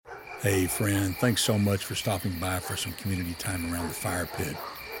Hey, friend, thanks so much for stopping by for some community time around the fire pit.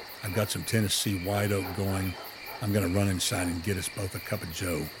 I've got some Tennessee white oak going. I'm going to run inside and get us both a cup of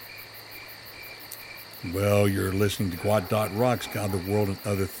joe. Well, you're listening to Gwot Dot Rocks, God, the World, and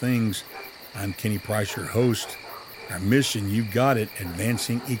Other Things. I'm Kenny Price, your host. Our mission, you got it,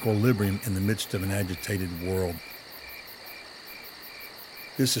 advancing equilibrium in the midst of an agitated world.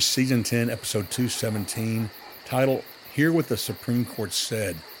 This is Season 10, Episode 217, title, Hear What the Supreme Court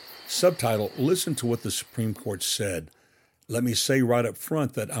Said. Subtitle, Listen to What the Supreme Court Said. Let me say right up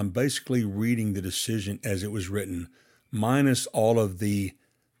front that I'm basically reading the decision as it was written, minus all of the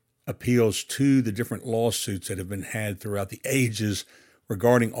appeals to the different lawsuits that have been had throughout the ages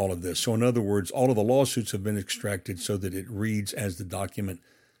regarding all of this. So in other words, all of the lawsuits have been extracted so that it reads as the document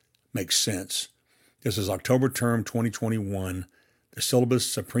makes sense. This is October term 2021, the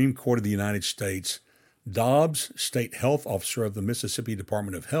syllabus, Supreme Court of the United States, Dobbs, State Health Officer of the Mississippi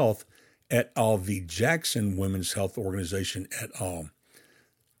Department of Health, et al. V. Jackson Women's Health Organization, et al.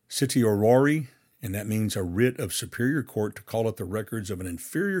 Certiorari, and that means a writ of superior court to call up the records of an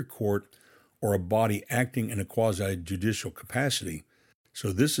inferior court or a body acting in a quasi-judicial capacity.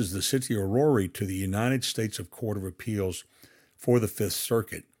 So this is the certiorari to the United States Court of Appeals for the Fifth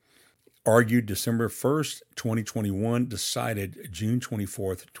Circuit. Argued December 1st, 2021, decided June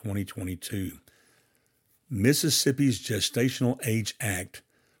 24th, 2022. Mississippi's Gestational Age Act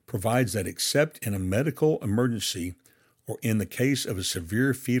provides that except in a medical emergency or in the case of a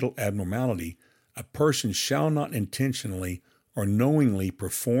severe fetal abnormality, a person shall not intentionally or knowingly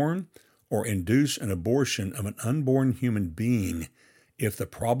perform or induce an abortion of an unborn human being if the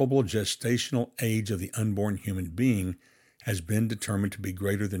probable gestational age of the unborn human being has been determined to be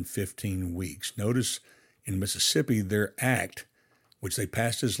greater than 15 weeks. Notice in Mississippi, their act, which they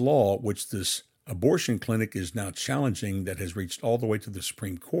passed as law, which this abortion clinic is now challenging, that has reached all the way to the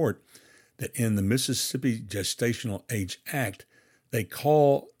Supreme Court, that in the Mississippi Gestational Age Act, they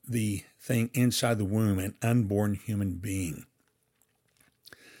call the thing inside the womb an unborn human being.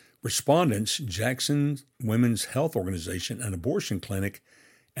 Respondents, Jackson Women's Health Organization, an abortion clinic,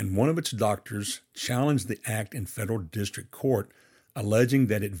 and one of its doctors challenged the act in federal district court, alleging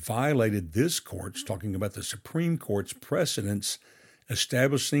that it violated this court's, talking about the Supreme Court's precedents,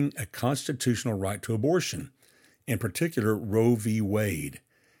 establishing a constitutional right to abortion, in particular Roe v. Wade,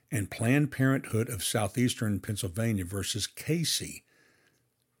 and Planned Parenthood of Southeastern Pennsylvania versus Casey.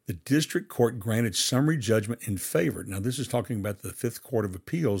 The district court granted summary judgment in favor. Now, this is talking about the Fifth Court of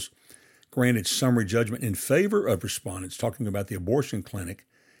Appeals, granted summary judgment in favor of respondents, talking about the abortion clinic,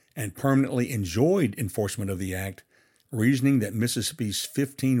 and permanently enjoined enforcement of the act, reasoning that Mississippi's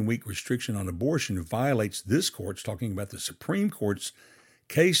 15-week restriction on abortion violates this court's, talking about the Supreme Court's,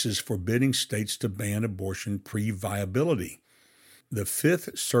 cases forbidding states to ban abortion pre-viability. The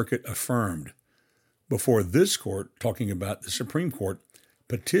Fifth Circuit affirmed. Before this court, talking about the Supreme Court,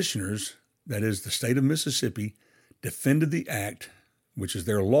 petitioners, that is the state of Mississippi, defended the act, which is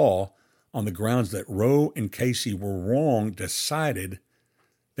their law, on the grounds that Roe and Casey were wrongly decided,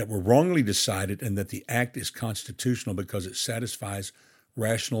 and that the act is constitutional because it satisfies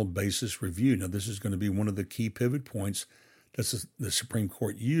rational basis review. Now, this is going to be one of the key pivot points that the Supreme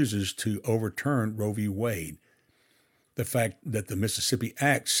Court uses to overturn Roe v. Wade. The fact that the Mississippi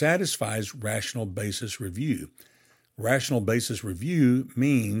Act satisfies rational basis review. Rational basis review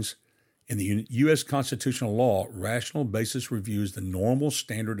means, in the U.S. constitutional law, rational basis review is the normal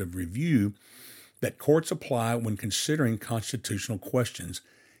standard of review that courts apply when considering constitutional questions,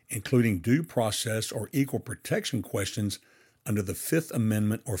 including due process or equal protection questions under the Fifth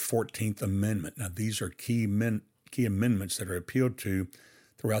Amendment or 14th Amendment. Now, these are key amendments that are appealed to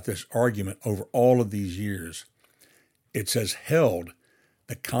throughout this argument over all of these years. It says, held,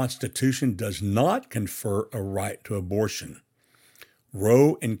 the Constitution does not confer a right to abortion.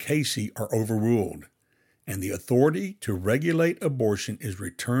 Roe and Casey are overruled, and the authority to regulate abortion is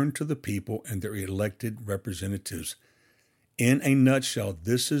returned to the people and their elected representatives. In a nutshell,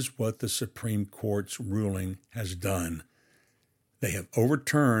 this is what the Supreme Court's ruling has done. They have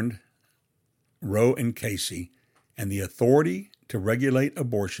overturned Roe and Casey, and the authority to regulate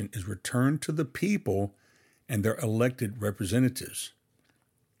abortion is returned to the people and their elected representatives.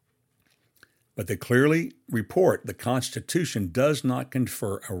 But they clearly report the Constitution does not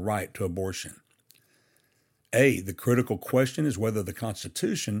confer a right to abortion. The critical question is whether the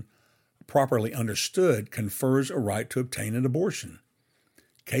Constitution, properly understood, confers a right to obtain an abortion.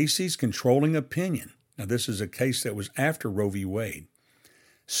 Casey's controlling opinion, now this is a case that was after Roe v. Wade,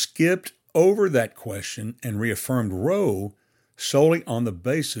 skipped over that question and reaffirmed Roe solely on the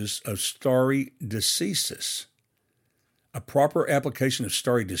basis of stare decisis. A proper application of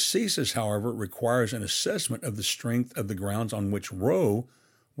stare decisis, however, requires an assessment of the strength of the grounds on which Roe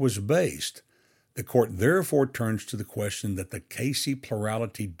was based. The court therefore turns to the question that the Casey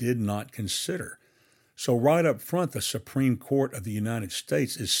plurality did not consider. So right up front, the Supreme Court of the United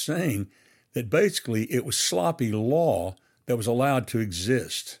States is saying that basically it was sloppy law that was allowed to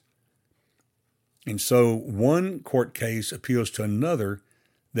exist. And so one court case appeals to another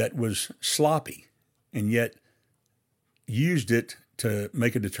that was sloppy and yet used it to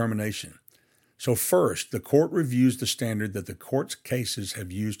make a determination. So first, the court reviews the standard that the court's cases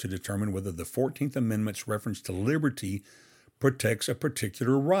have used to determine whether the 14th Amendment's reference to liberty protects a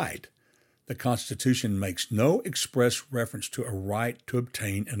particular right. The Constitution makes no express reference to a right to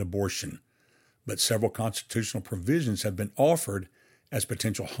obtain an abortion, but several constitutional provisions have been offered as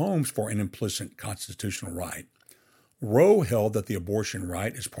potential homes for an implicit constitutional right. Roe held that the abortion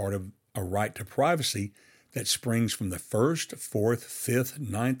right is part of a right to privacy that springs from the First, Fourth, Fifth,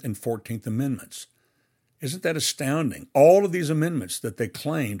 Ninth, and 14th Amendments. Isn't that astounding? All of these amendments that they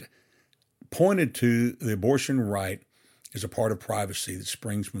claimed pointed to the abortion right as a part of privacy that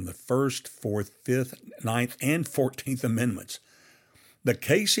springs from the First, Fourth, Fifth, Ninth, and 14th Amendments. The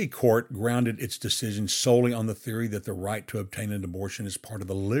Casey court grounded its decision solely on the theory that the right to obtain an abortion is part of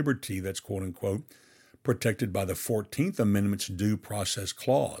the liberty that's quote-unquote protected by the 14th Amendment's Due Process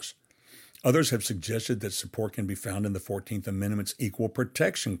Clause. Others have suggested that support can be found in the 14th Amendment's Equal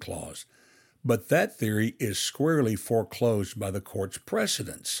Protection Clause, but that theory is squarely foreclosed by the court's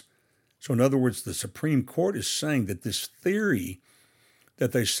precedents. So in other words, the Supreme Court is saying that this theory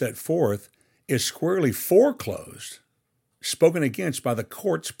that they set forth is squarely foreclosed, spoken against by the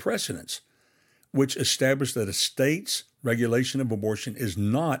court's precedents, which establish that a state's regulation of abortion is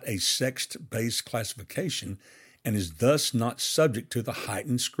not a sex-based classification and is thus not subject to the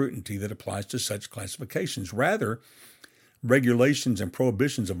heightened scrutiny that applies to such classifications. Rather, regulations and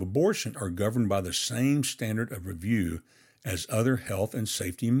prohibitions of abortion are governed by the same standard of review as other health and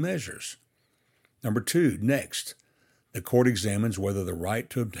safety measures. Number two, next, the court examines whether the right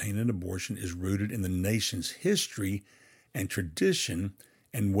to obtain an abortion is rooted in the nation's history and tradition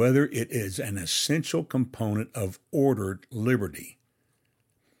and whether it is an essential component of ordered liberty.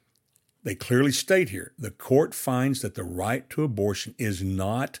 They clearly state here, the court finds that the right to abortion is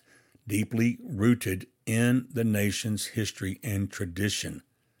not deeply rooted in the nation's history and tradition.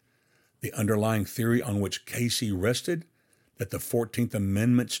 The underlying theory on which Casey rested, that the 14th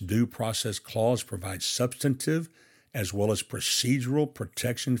Amendment's Due Process Clause provides substantive as well as procedural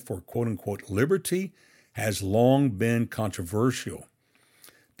protection for quote-unquote liberty, has long been controversial.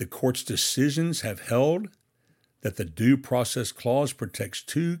 The court's decisions have held that the Due Process Clause protects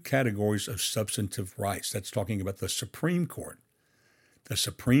two categories of substantive rights. That's talking about the Supreme Court. The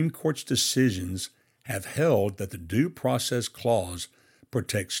Supreme Court's decisions have held that the Due Process Clause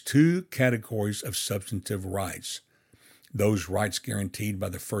protects two categories of substantive rights: those rights guaranteed by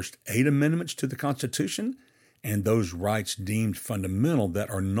the first 8 amendments to the Constitution and those rights deemed fundamental that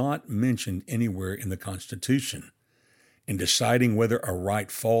are not mentioned anywhere in the Constitution. In deciding whether a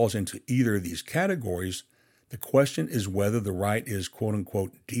right falls into either of these categories, the question is whether the right is,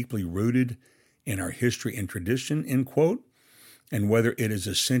 quote-unquote, deeply rooted in our history and tradition, end quote, and whether it is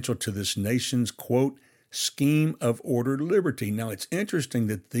essential to this nation's, quote, scheme of ordered liberty. Now, it's interesting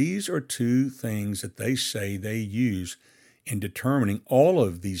that these are two things that they say they use in determining all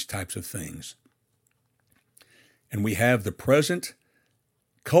of these types of things. And we have the present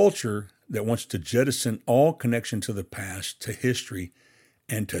culture that wants to jettison all connection to the past, to history,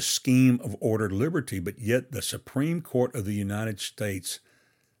 and to scheme of ordered liberty, but yet the Supreme Court of the United States,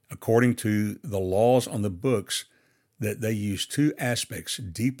 according to the laws on the books, that they use two aspects,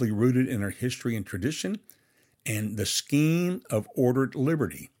 deeply rooted in our history and tradition, and the scheme of ordered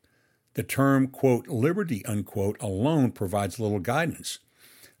liberty. The term, quote, liberty, unquote, alone provides little guidance.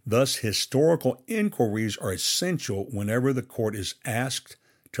 Thus, historical inquiries are essential whenever the court is asked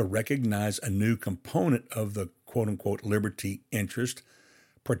to recognize a new component of the, quote, unquote, liberty interest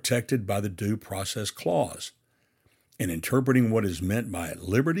protected by the Due Process Clause. In interpreting what is meant by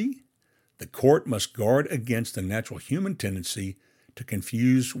liberty, the court must guard against the natural human tendency to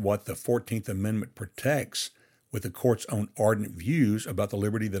confuse what the 14th Amendment protects with the court's own ardent views about the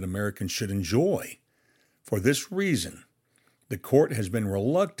liberty that Americans should enjoy. For this reason, the court has been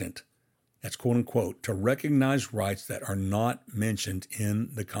reluctant, that's quote unquote, to recognize rights that are not mentioned in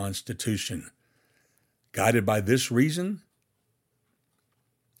the Constitution. Guided by this reason,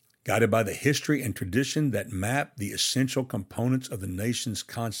 guided by the history and tradition that map the essential components of the nation's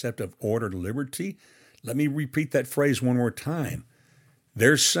concept of ordered liberty. Let me repeat that phrase one more time.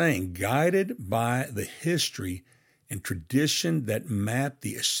 They're saying, guided by the history and tradition that map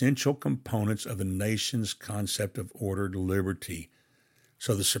the essential components of the nation's concept of ordered liberty.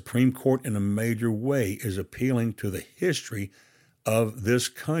 So the Supreme Court, in a major way, is appealing to the history of this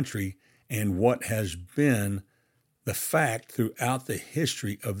country and what has been the fact throughout the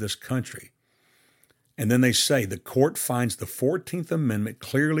history of this country. And then they say the court finds the 14th Amendment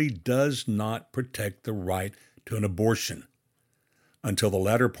clearly does not protect the right to an abortion. Until the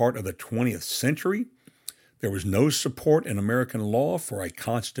latter part of the 20th century, there was no support in American law for a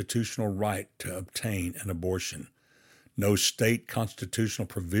constitutional right to obtain an abortion. No state constitutional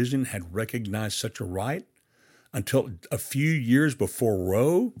provision had recognized such a right. Until a few years before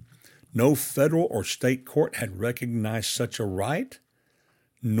Roe, no federal or state court had recognized such a right,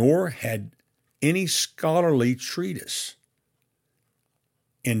 nor had any scholarly treatise.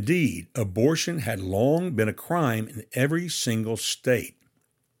 Indeed, abortion had long been a crime in every single state.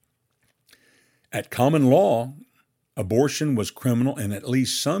 At common law, abortion was criminal in at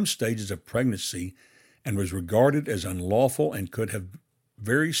least some stages of pregnancy and was regarded as unlawful and could have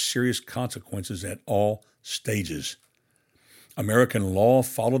very serious consequences at all stages. American law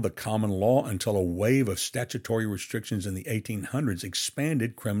followed the common law until a wave of statutory restrictions in the 1800s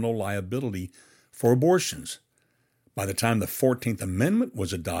expanded criminal liability for abortions. By the time the 14th Amendment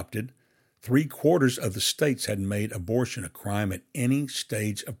was adopted, 3/4 of the states had made abortion a crime at any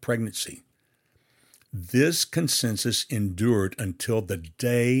stage of pregnancy. This consensus endured until the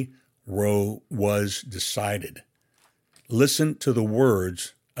day Roe was decided. Listen to the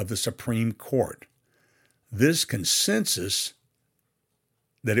words of the Supreme Court. This consensus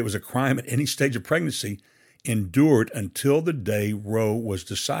that it was a crime at any stage of pregnancy endured until the day Roe was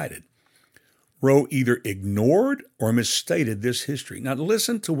decided. Roe either ignored or misstated this history. Now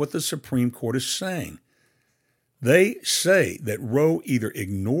listen to what the Supreme Court is saying. They say that Roe either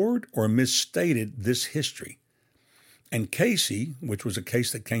ignored or misstated this history. And Casey, which was a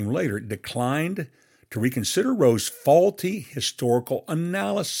case that came later, declined to reconsider Roe's faulty historical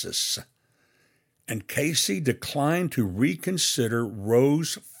analysis. And Casey declined to reconsider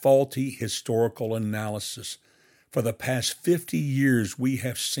Roe's faulty historical analysis. For the past 50 years, we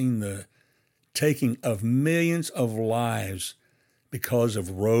have seen the taking of millions of lives because of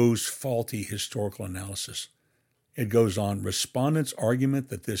Roe's faulty historical analysis. It goes on, respondents' argument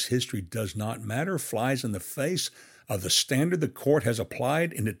that this history does not matter flies in the face of the standard the court has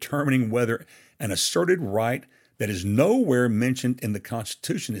applied in determining whether an asserted right that is nowhere mentioned in the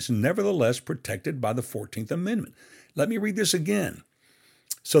Constitution is nevertheless protected by the 14th Amendment. Let me read this again.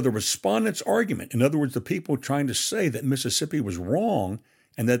 So the respondents' argument, in other words, the people trying to say that Mississippi was wrong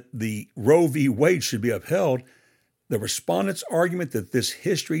and that the Roe v. Wade should be upheld, the respondents' argument that this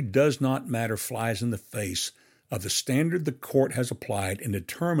history does not matter flies in the face of the standard the court has applied in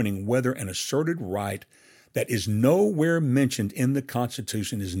determining whether an asserted right that is nowhere mentioned in the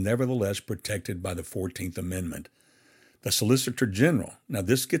Constitution is nevertheless protected by the 14th Amendment. The Solicitor General, now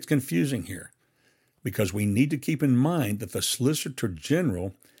this gets confusing here, because we need to keep in mind that the Solicitor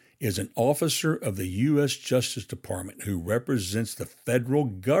General is an officer of the U.S. Justice Department who represents the federal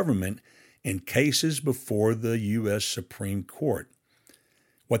government in cases before the U.S. Supreme Court.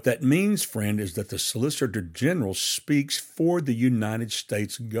 What that means, friend, is that the Solicitor General speaks for the United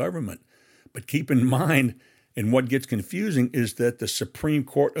States government. But keep in mind, and what gets confusing is that the Supreme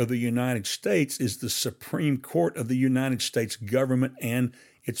Court of the United States is the Supreme Court of the United States government and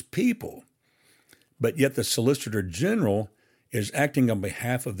its people. But yet the Solicitor General is acting on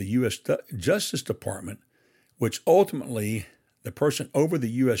behalf of the U.S. Justice Department, which ultimately the person over the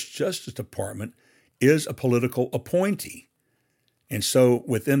U.S. Justice Department is a political appointee. And so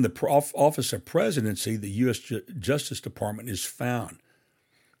within the Office of Presidency, the U.S. Justice Department is found.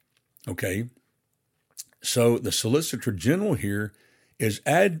 Okay, so the Solicitor General here is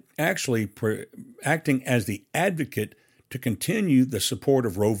actually acting as the advocate to continue the support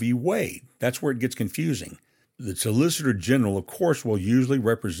of Roe v. Wade. That's where it gets confusing. The Solicitor General, of course, will usually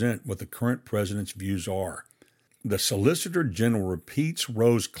represent what the current president's views are. The Solicitor General repeats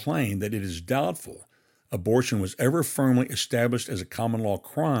Roe's claim that it is doubtful abortion was ever firmly established as a common law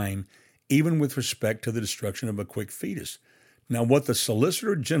crime, even with respect to the destruction of a quick fetus. Now, what the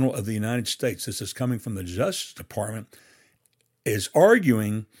Solicitor General of the United States, this is coming from the Justice Department, is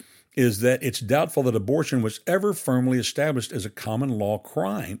arguing is that it's doubtful that abortion was ever firmly established as a common law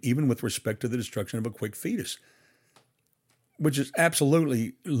crime, even with respect to the destruction of a quick fetus, which is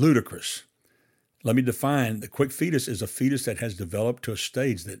absolutely ludicrous. Let me define, the quick fetus is a fetus that has developed to a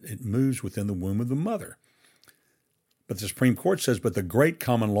stage that it moves within the womb of the mother. But the Supreme Court says, but the great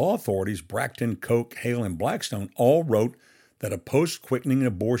common law authorities, Bracton, Koch, Hale, and Blackstone, all wrote that a post-quickening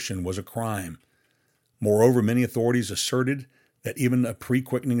abortion was a crime. Moreover, many authorities asserted that even a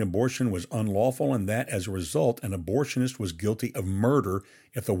pre-quickening abortion was unlawful and that, as a result, an abortionist was guilty of murder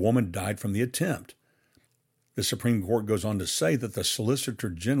if the woman died from the attempt. The Supreme Court goes on to say that the Solicitor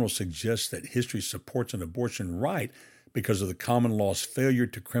General suggests that history supports an abortion right because of the common law's failure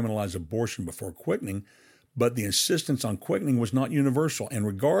to criminalize abortion before quickening, but the insistence on quickening was not universal, and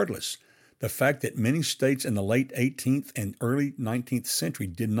regardless, the fact that many states in the late 18th and early 19th century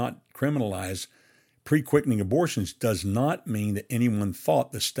did not criminalize pre-quickening abortions does not mean that anyone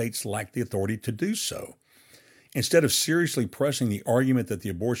thought the states lacked the authority to do so. Instead of seriously pressing the argument that the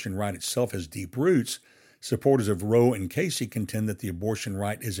abortion right itself has deep roots, supporters of Roe and Casey contend that the abortion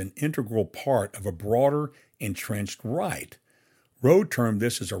right is an integral part of a broader, entrenched right. Roe termed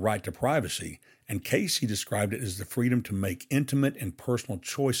this as a right to privacy, and Casey described it as the freedom to make intimate and personal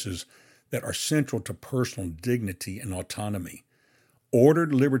choices that are central to personal dignity and autonomy.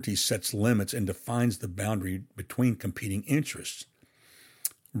 Ordered liberty sets limits and defines the boundary between competing interests.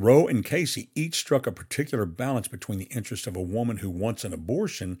 Roe and Casey each struck a particular balance between the interest of a woman who wants an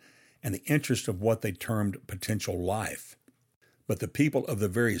abortion and the interest of what they termed potential life. But the people of the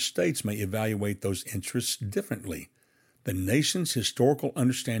various states may evaluate those interests differently. The nation's historical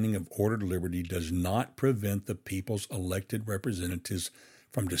understanding of ordered liberty does not prevent the people's elected representatives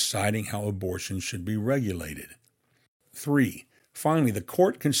from deciding how abortion should be regulated. 3. Finally, the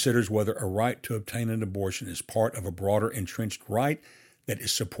court considers whether a right to obtain an abortion is part of a broader entrenched right that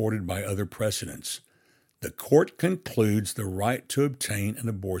is supported by other precedents. The court concludes the right to obtain an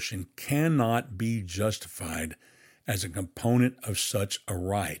abortion cannot be justified as a component of such a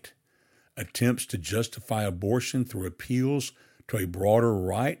right. Attempts to justify abortion through appeals to a broader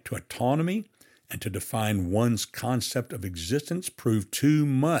right to autonomy and to define one's concept of existence prove too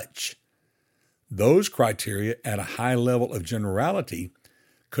much. Those criteria at a high level of generality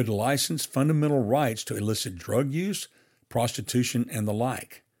could license fundamental rights to illicit drug use, prostitution, and the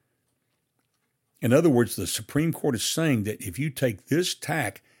like. In other words, the Supreme Court is saying that if you take this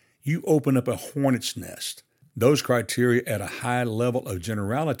tack, you open up a hornet's nest. Those criteria at a high level of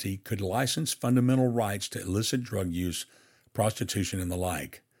generality could license fundamental rights to illicit drug use, prostitution, and the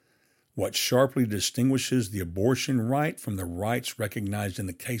like. What sharply distinguishes the abortion right from the rights recognized in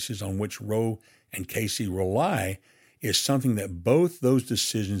the cases on which Roe and Casey rely is something that both those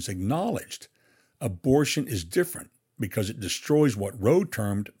decisions acknowledged. Abortion is different because it destroys what Roe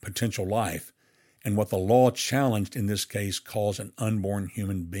termed potential life and what the law challenged in this case calls an unborn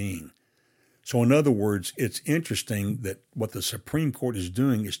human being. So in other words, it's interesting that what the Supreme Court is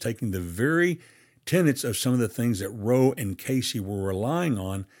doing is taking the very tenets of some of the things that Roe and Casey were relying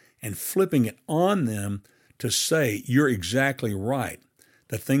on and flipping it on them to say, you're exactly right.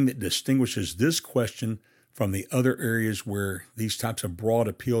 The thing that distinguishes this question from the other areas where these types of broad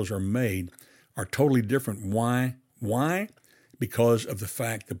appeals are made are totally different. Why? Why? Because of the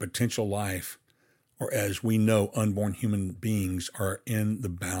fact that potential life, or as we know, unborn human beings, are in the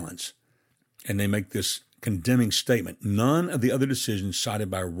balance. And they make this condemning statement. None of the other decisions cited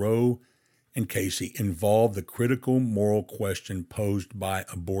by Roe and Casey involve the critical moral question posed by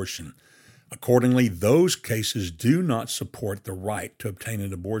abortion. Accordingly, those cases do not support the right to obtain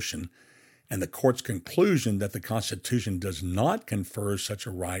an abortion, and the court's conclusion that the Constitution does not confer such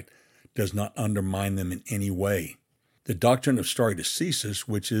a right does not undermine them in any way. The doctrine of stare decisis,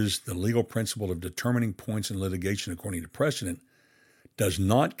 which is the legal principle of determining points in litigation according to precedent, does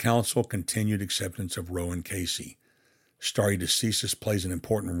not counsel continued acceptance of Roe and Casey. Stare decisis plays an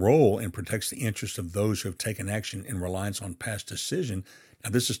important role and protects the interests of those who have taken action in reliance on past decision. Now,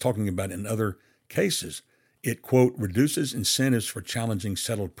 this is talking about in other cases. It, quote, reduces incentives for challenging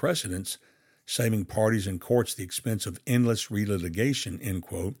settled precedents, saving parties and courts the expense of endless relitigation, end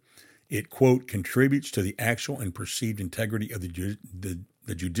quote. It, quote, contributes to the actual and perceived integrity of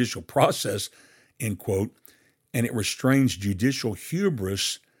the judicial process, end quote, and it restrains judicial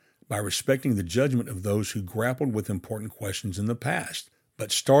hubris by respecting the judgment of those who grappled with important questions in the past.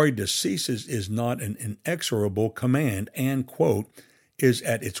 But stare decisis is not an inexorable command and, quote, is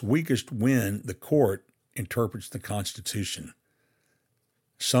at its weakest when the court interprets the Constitution.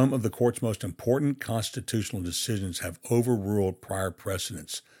 Some of the court's most important constitutional decisions have overruled prior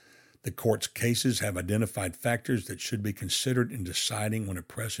precedents. The court's cases have identified factors that should be considered in deciding when a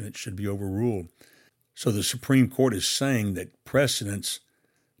precedent should be overruled. So the Supreme Court is saying that precedence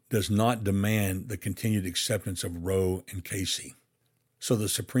does not demand the continued acceptance of Roe and Casey. So the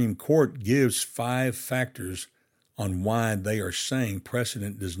Supreme Court gives 5 factors on why they are saying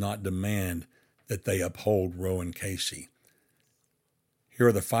precedent does not demand that they uphold Roe and Casey. Here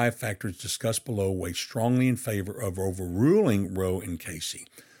are the 5 factors discussed below weigh strongly in favor of overruling Roe and Casey.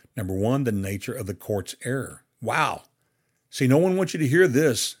 Number one, the nature of the court's error. Wow. See, no one wants you to hear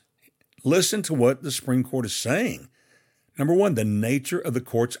this. Listen to what the Supreme Court is saying. Number one, the nature of the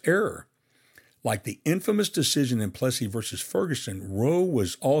court's error. Like the infamous decision in Plessy versus Ferguson, Roe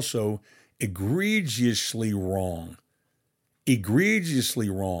was also egregiously wrong. Egregiously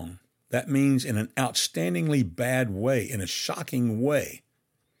wrong. That means in an outstandingly bad way, in a shocking way.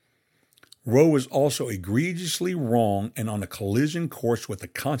 Roe was also egregiously wrong and on a collision course with the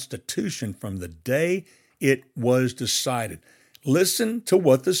Constitution from the day it was decided. Listen to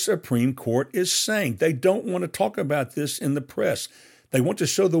what the Supreme Court is saying. They don't want to talk about this in the press. They want to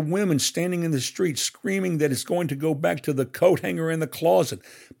show the women standing in the street screaming that it's going to go back to the coat hanger in the closet.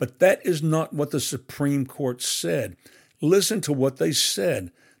 But that is not what the Supreme Court said. Listen to what they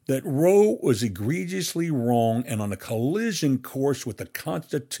said, that Roe was egregiously wrong and on a collision course with the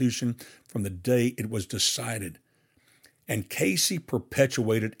Constitution from the day it was decided. And Casey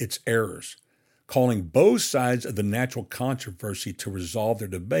perpetuated its errors, calling both sides of the natural controversy to resolve their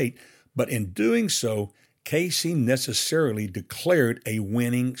debate, but in doing so, Casey necessarily declared a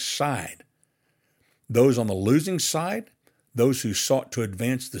winning side. Those on the losing side, those who sought to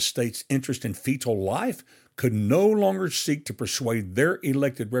advance the state's interest in fetal life, could no longer seek to persuade their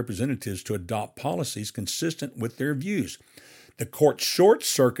elected representatives to adopt policies consistent with their views. The court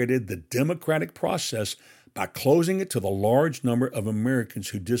short-circuited the democratic process by closing it to the large number of Americans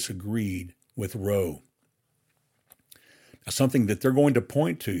who disagreed with Roe. Now, something that they're going to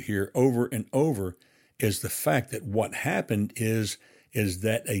point to here over and over is the fact that what happened is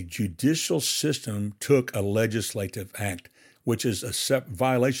that a judicial system took a legislative act, which is a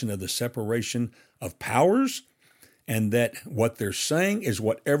violation of the separation of powers, and that what they're saying is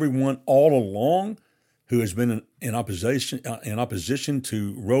what everyone all along who has been in opposition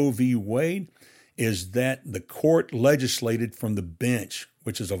to Roe v. Wade is that the court legislated from the bench,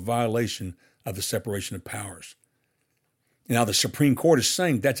 which is a violation of the separation of powers. Now, the Supreme Court is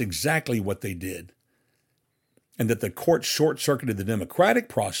saying that's exactly what they did, and that the court short-circuited the democratic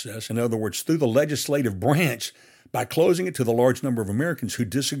process, in other words, through the legislative branch, by closing it to the large number of Americans who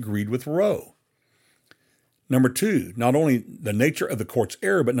disagreed with Roe. Number two, not only the nature of the court's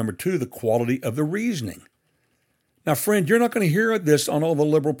error, but number two, the quality of the reasoning. Now, friend, you're not going to hear this on all the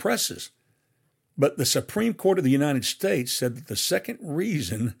liberal presses, but the Supreme Court of the United States said that the second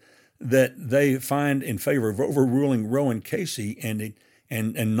reason that they find in favor of overruling Roe and Casey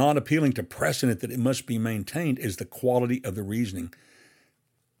and not appealing to precedent that it must be maintained is the quality of the reasoning.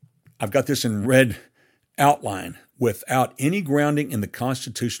 I've got this in red outline. Without any grounding in the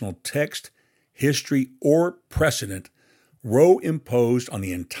constitutional text, history, or precedent, Roe imposed on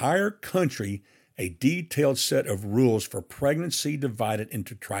the entire country a detailed set of rules for pregnancy divided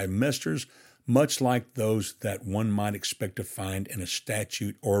into trimesters, much like those that one might expect to find in a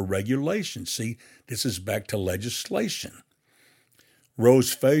statute or a regulation. See, this is back to legislation.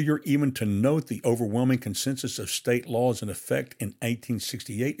 Roe's failure even to note the overwhelming consensus of state laws in effect in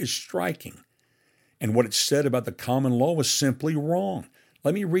 1868 is striking, and what it said about the common law was simply wrong.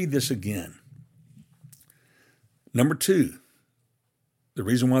 Let me read this again. Number two, the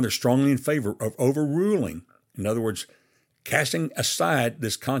reason why they're strongly in favor of overruling, in other words, casting aside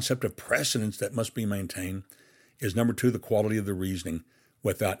this concept of precedence that must be maintained, is number two, the quality of the reasoning.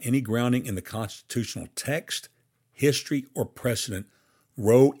 Without any grounding in the constitutional text, history, or precedent,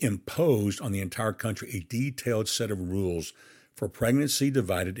 Roe imposed on the entire country a detailed set of rules for pregnancy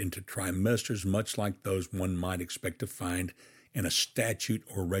divided into trimesters, much like those one might expect to find in a statute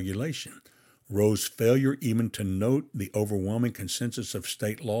or regulation. Roe's failure even to note the overwhelming consensus of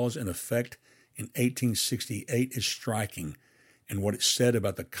state laws in effect in 1868 is striking, and what it said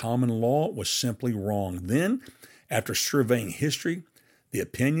about the common law was simply wrong. Then, after surveying history, the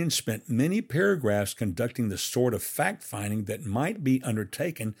opinion spent many paragraphs conducting the sort of fact-finding that might be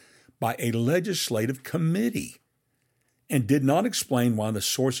undertaken by a legislative committee, and did not explain why the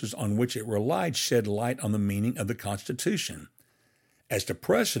sources on which it relied shed light on the meaning of the Constitution. As to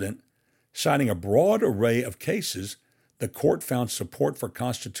precedent, citing a broad array of cases, the court found support for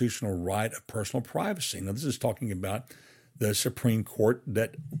constitutional right of personal privacy. Now, this is talking about the Supreme Court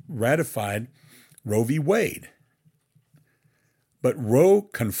that ratified Roe v. Wade. But Roe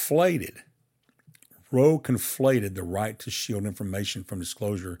conflated the right to shield information from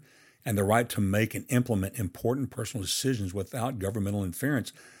disclosure and the right to make and implement important personal decisions without governmental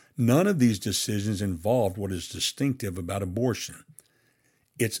interference. None of these decisions involved what is distinctive about abortion: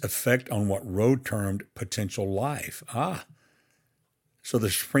 its effect on what Roe termed potential life. So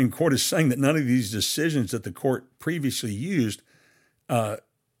the Supreme Court is saying that none of these decisions that the court previously used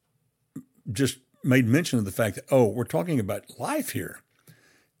just made mention of the fact that, we're talking about life here.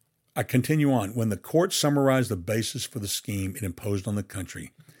 I continue on. When the court summarized the basis for the scheme it imposed on the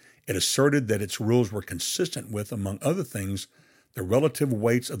country, it asserted that its rules were consistent with, among other things, the relative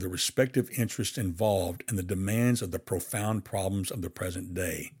weights of the respective interests involved and the demands of the profound problems of the present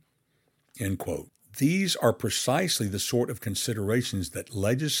day. End quote. These are precisely the sort of considerations that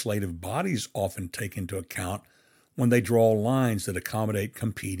legislative bodies often take into account when they draw lines that accommodate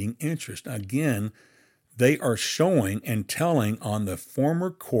competing interests. Again, they are showing and telling on the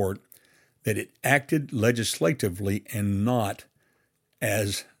former court that it acted legislatively and not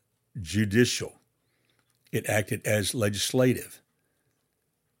as judicial. It acted as legislative.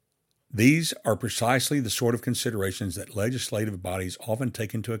 These are precisely the sort of considerations that legislative bodies often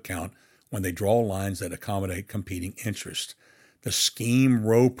take into account when they draw lines that accommodate competing interests. The scheme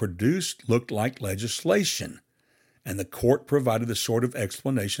Roe produced looked like legislation, and the court provided the sort of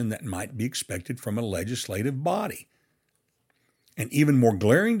explanation that might be expected from a legislative body. An even more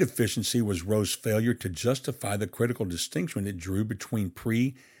glaring deficiency was Roe's failure to justify the critical distinction it drew between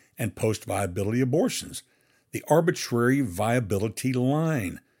pre- and post-viability abortions, the arbitrary viability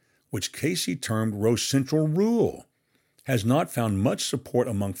line, which Casey termed Roe's central rule, has not found much support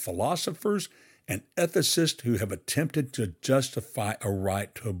among philosophers and ethicists who have attempted to justify a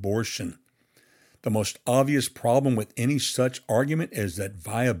right to abortion. The most obvious problem with any such argument is that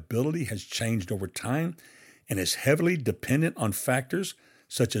viability has changed over time and is heavily dependent on factors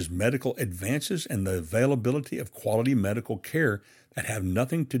such as medical advances and the availability of quality medical care that have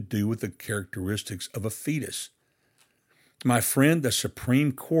nothing to do with the characteristics of a fetus. My friend, the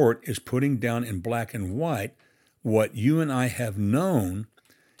Supreme Court is putting down in black and white what you and I have known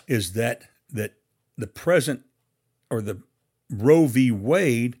is that the present, or the Roe v.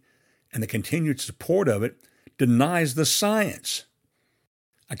 Wade and the continued support of it, denies the science.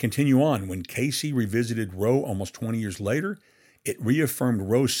 I continue on. When Casey revisited Roe almost 20 years later, it reaffirmed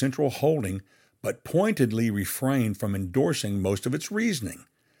Roe's central holding, but pointedly refrained from endorsing most of its reasoning.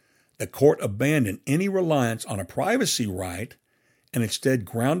 The court abandoned any reliance on a privacy right and instead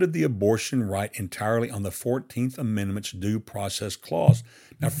grounded the abortion right entirely on the 14th Amendment's due process clause.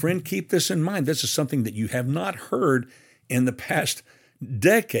 Now, friend, keep this in mind. This is something that you have not heard in the past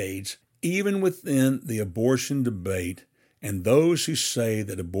decades, even within the abortion debate, and those who say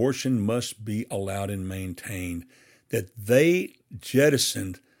that abortion must be allowed and maintained, that they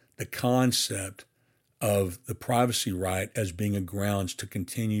jettisoned the concept of the privacy right as being a grounds to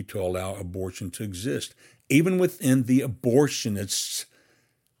continue to allow abortion to exist. Even within the abortionists'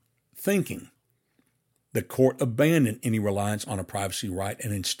 thinking, the court abandoned any reliance on a privacy right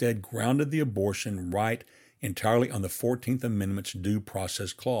and instead grounded the abortion right entirely on the 14th Amendment's due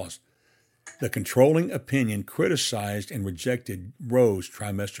process clause. The controlling opinion criticized and rejected Roe's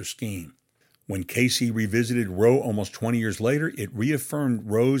trimester scheme. When Casey revisited Roe almost 20 years later, it reaffirmed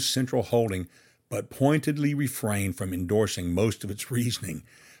Roe's central holding, but pointedly refrained from endorsing most of its reasoning.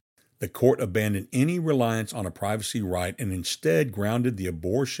 The court abandoned any reliance on a privacy right and instead grounded the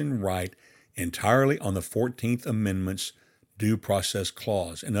abortion right entirely on the 14th Amendment's due process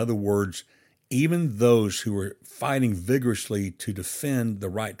clause. In other words, even those who were fighting vigorously to defend the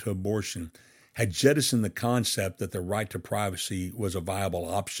right to abortion had jettisoned the concept that the right to privacy was a viable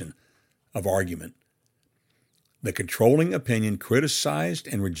option of argument. The controlling opinion criticized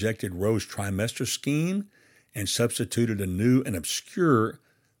and rejected Roe's trimester scheme and substituted a new and obscure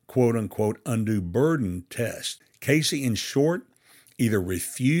quote-unquote undue burden test. Casey, in short, either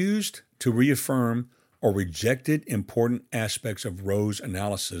refused to reaffirm or rejected important aspects of Roe's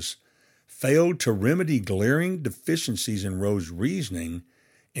analysis, failed to remedy glaring deficiencies in Roe's reasoning,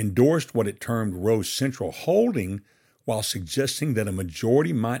 endorsed what it termed Roe's central holding while suggesting that a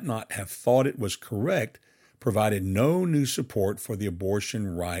majority might not have thought it was correct, provided no new support for the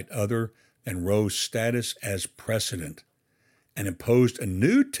abortion right other than Roe's status as precedent, and imposed a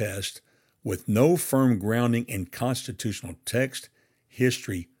new test with no firm grounding in constitutional text,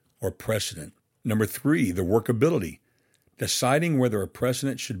 history, or precedent. Number 3, the workability. Deciding whether a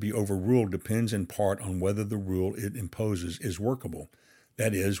precedent should be overruled depends in part on whether the rule it imposes is workable.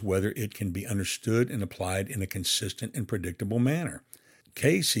 That is, whether it can be understood and applied in a consistent and predictable manner.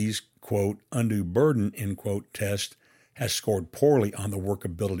 Casey's, quote, undue burden, end quote, test has scored poorly on the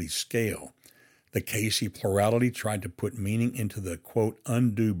workability scale. The Casey plurality tried to put meaning into the, quote,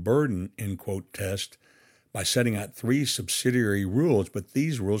 undue burden, end quote, test by setting out 3 subsidiary rules, but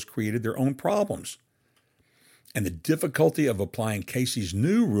these rules created their own problems. And the difficulty of applying Casey's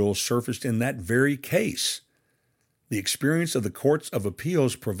new rule surfaced in that very case. The experience of the courts of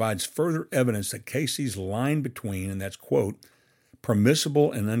appeals provides further evidence that Casey's line between, and that's, quote,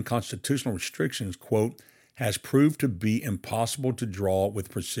 permissible and unconstitutional restrictions, quote, has proved to be impossible to draw with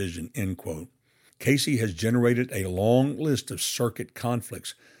precision, end quote. Casey has generated a long list of circuit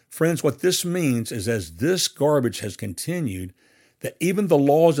conflicts. Friends, what this means is as this garbage has continued, that even the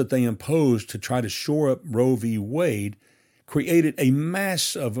laws that they imposed to try to shore up Roe v. Wade created a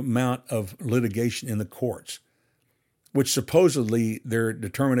massive amount of litigation in the courts, which supposedly their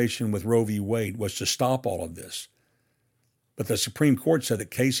determination with Roe v. Wade was to stop all of this. But the Supreme Court said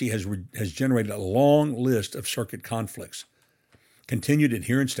that Casey has generated a long list of circuit conflicts. Continued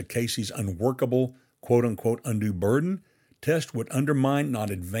adherence to Casey's unworkable, quote-unquote, undue burden test would undermine, not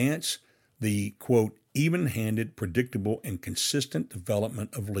advance, the, quote, even-handed, predictable, and consistent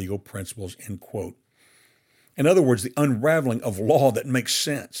development of legal principles, end quote. In other words, the unraveling of law that makes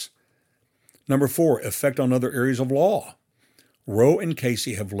sense. Number 4, effect on other areas of law. Roe and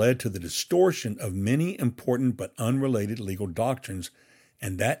Casey have led to the distortion of many important but unrelated legal doctrines,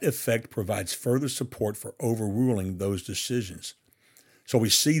 and that effect provides further support for overruling those decisions. So we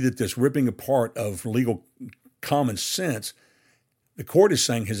see that this ripping apart of legal common sense, the court is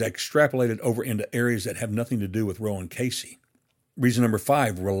saying, has extrapolated over into areas that have nothing to do with Roe and Casey. Reason number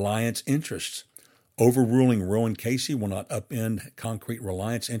 5, reliance interests. Overruling Roe and Casey will not upend concrete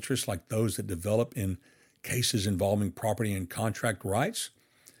reliance interests like those that develop in cases involving property and contract rights.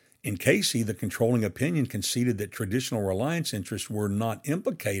 In Casey, the controlling opinion conceded that traditional reliance interests were not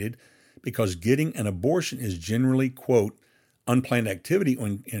implicated because getting an abortion is generally, quote, unplanned activity,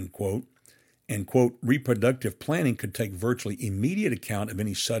 end quote, and, quote, reproductive planning could take virtually immediate account of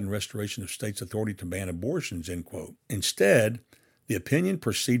any sudden restoration of states' authority to ban abortions, end quote. Instead, the opinion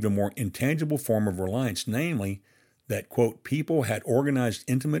perceived a more intangible form of reliance, namely that, quote, people had organized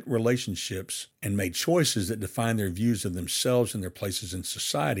intimate relationships and made choices that defined their views of themselves and their places in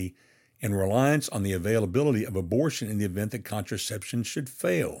society, in reliance on the availability of abortion in the event that contraception should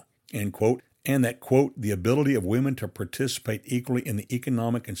fail, end quote, and that, quote, the ability of women to participate equally in the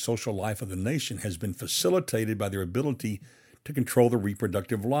economic and social life of the nation has been facilitated by their ability to control their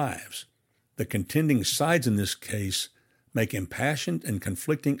reproductive lives. The contending sides in this case make impassioned and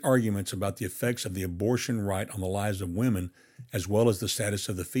conflicting arguments about the effects of the abortion right on the lives of women as well as the status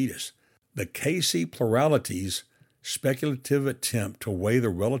of the fetus. The Casey plurality's speculative attempt to weigh the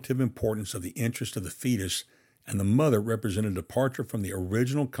relative importance of the interest of the fetus and the mother represented a departure from the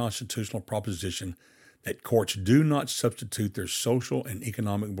original constitutional proposition that courts do not substitute their social and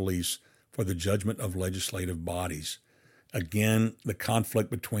economic beliefs for the judgment of legislative bodies. Again, the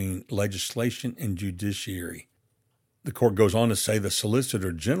conflict between legislation and judiciary. The court goes on to say the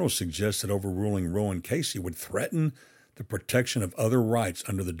Solicitor General suggests that overruling Roe and Casey would threaten the protection of other rights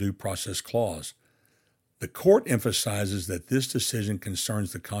under the Due Process Clause. The court emphasizes that this decision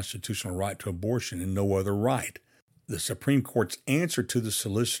concerns the constitutional right to abortion and no other right. The Supreme Court's answer to the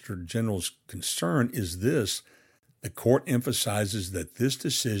Solicitor General's concern is this: the court emphasizes that this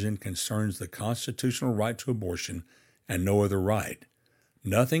decision concerns the constitutional right to abortion and no other right.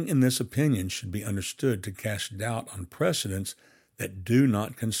 Nothing in this opinion should be understood to cast doubt on precedents that do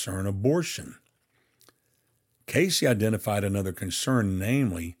not concern abortion. Casey identified another concern,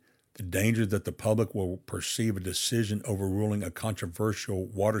 namely the danger that the public will perceive a decision overruling a controversial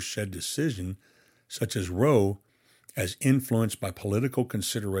watershed decision, such as Roe, as influenced by political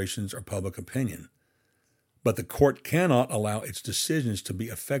considerations or public opinion. But the court cannot allow its decisions to be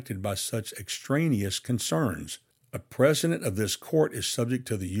affected by such extraneous concerns. A precedent of this court is subject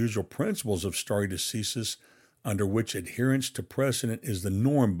to the usual principles of stare decisis, under which adherence to precedent is the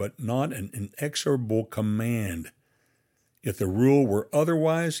norm but not an inexorable command. If the rule were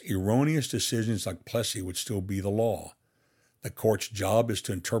otherwise, erroneous decisions like Plessy would still be the law. The court's job is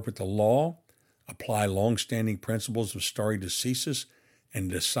to interpret the law, apply long-standing principles of stare decisis, and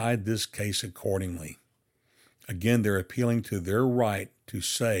decide this case accordingly. Again, they're appealing to their right to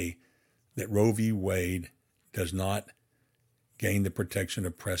say that Roe v. Wade does not gain the protection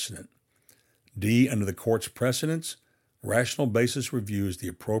of precedent. D, under the court's precedents, rational basis review is the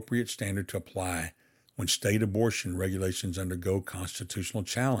appropriate standard to apply when state abortion regulations undergo constitutional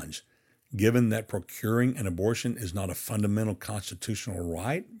challenge. Given that procuring an abortion is not a fundamental constitutional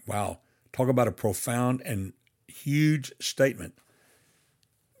right, wow, talk about a profound and huge statement.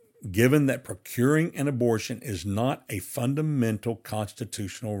 Given that procuring an abortion is not a fundamental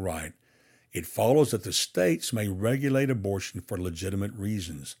constitutional right, it follows that the states may regulate abortion for legitimate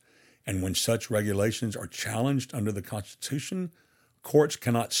reasons, and when such regulations are challenged under the Constitution, courts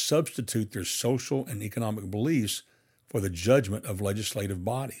cannot substitute their social and economic beliefs for the judgment of legislative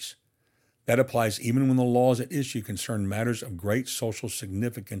bodies. That applies even when the laws at issue concern matters of great social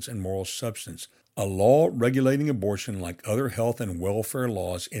significance and moral substance. A law regulating abortion, like other health and welfare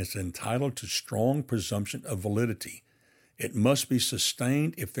laws, is entitled to strong presumption of validity. It must be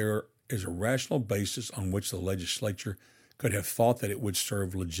sustained if there is a rational basis on which the legislature could have thought that it would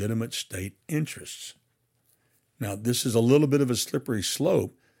serve legitimate state interests. Now, this is a little bit of a slippery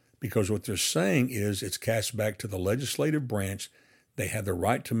slope because what they're saying is it's cast back to the legislative branch. They have the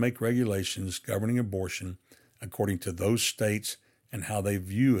right to make regulations governing abortion according to those states and how they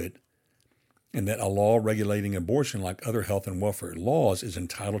view it, and that a law regulating abortion, like other health and welfare laws, is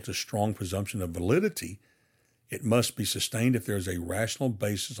entitled to strong presumption of validity. It must be sustained if there is a rational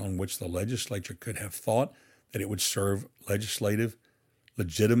basis on which the legislature could have thought that it would serve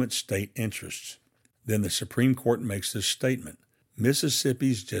legitimate state interests. Then the Supreme Court makes this statement: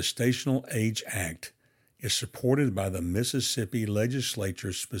 Mississippi's Gestational Age Act is supported by the Mississippi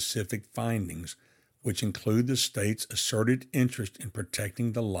legislature's specific findings, which include the state's asserted interest in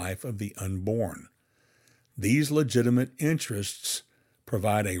protecting the life of the unborn. These legitimate interests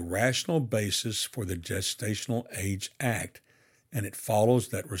provide a rational basis for the Gestational Age Act, and it follows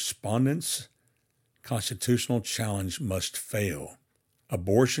that respondents' constitutional challenge must fail.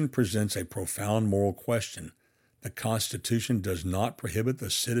 Abortion presents a profound moral question. The Constitution does not prohibit the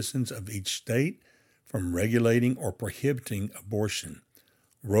citizens of each state from regulating or prohibiting abortion.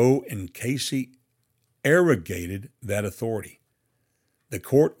 Roe and Casey arrogated that authority. The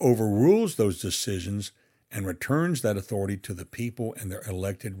court overrules those decisions and returns that authority to the people and their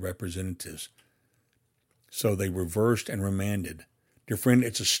elected representatives. So they reversed and remanded. Dear friend,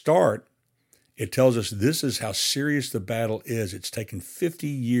 it's a start. It tells us this is how serious the battle is. It's taken 50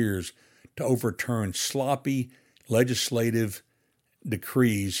 years to overturn sloppy legislative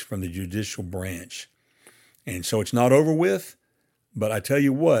decrees from the judicial branch. And so it's not over with, but I tell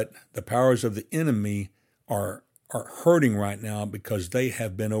you what, the powers of the enemy are hurting right now because they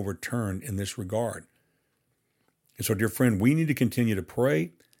have been overturned in this regard. And so, dear friend, we need to continue to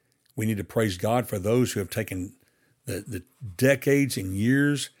pray. We need to praise God for those who have taken the decades and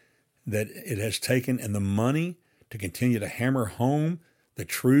years that it has taken and the money to continue to hammer home the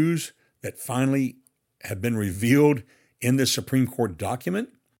truths that finally have been revealed in this Supreme Court document.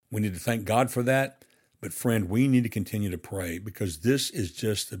 We need to thank God for that. But friend, we need to continue to pray because this is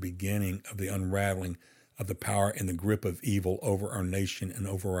just the beginning of the unraveling of the power and the grip of evil over our nation and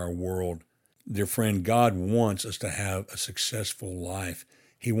over our world. Dear friend, God wants us to have a successful life.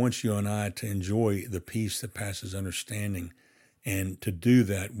 He wants you and I to enjoy the peace that passes understanding. And to do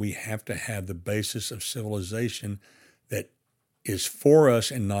that, we have to have the basis of civilization that is for us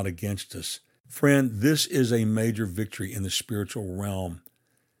and not against us. Friend, this is a major victory in the spiritual realm.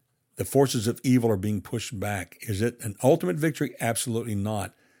 The forces of evil are being pushed back. Is it an ultimate victory? Absolutely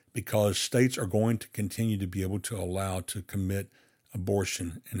not, because states are going to continue to be able to allow to commit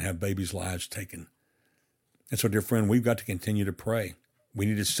abortion and have babies' lives taken. And so, dear friend, we've got to continue to pray. We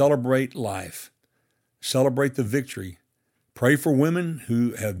need to celebrate life, celebrate the victory. Pray for women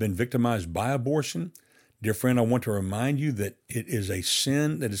who have been victimized by abortion. Dear friend, I want to remind you that it is a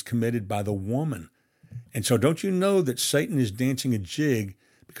sin that is committed by the woman. And so don't you know that Satan is dancing a jig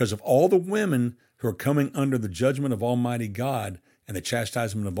because of all the women who are coming under the judgment of Almighty God and the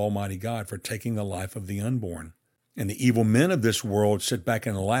chastisement of Almighty God for taking the life of the unborn. And the evil men of this world sit back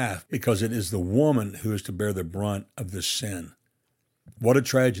and laugh because it is the woman who is to bear the brunt of this sin. What a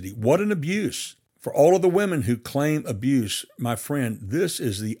tragedy. What an abuse. For all of the women who claim abuse, my friend, this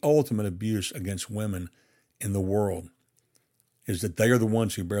is the ultimate abuse against women in the world, is that they are the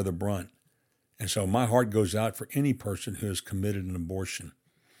ones who bear the brunt. And so my heart goes out for any person who has committed an abortion.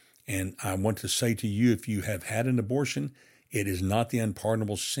 And I want to say to you, if you have had an abortion, it is not the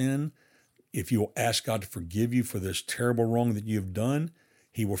unpardonable sin. If you will ask God to forgive you for this terrible wrong that you have done,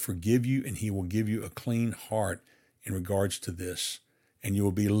 He will forgive you and He will give you a clean heart in regards to this. And you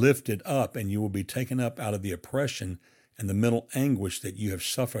will be lifted up and you will be taken up out of the oppression and the mental anguish that you have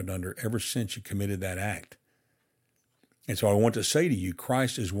suffered under ever since you committed that act. And so I want to say to you,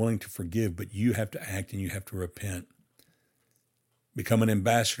 Christ is willing to forgive, but you have to act and you have to repent. Become an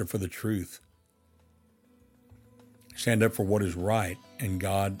ambassador for the truth. Stand up for what is right, and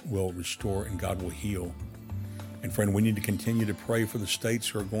God will restore and God will heal. And friend, we need to continue to pray for the states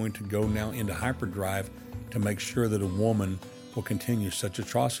who are going to go now into hyperdrive to make sure that a woman will continue such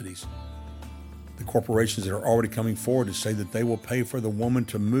atrocities. The corporations that are already coming forward to say that they will pay for the woman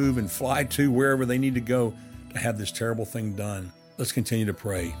to move and fly to wherever they need to go to have this terrible thing done. Let's continue to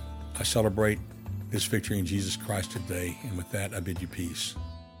pray. I celebrate this victory in Jesus Christ today, and with that, I bid you peace.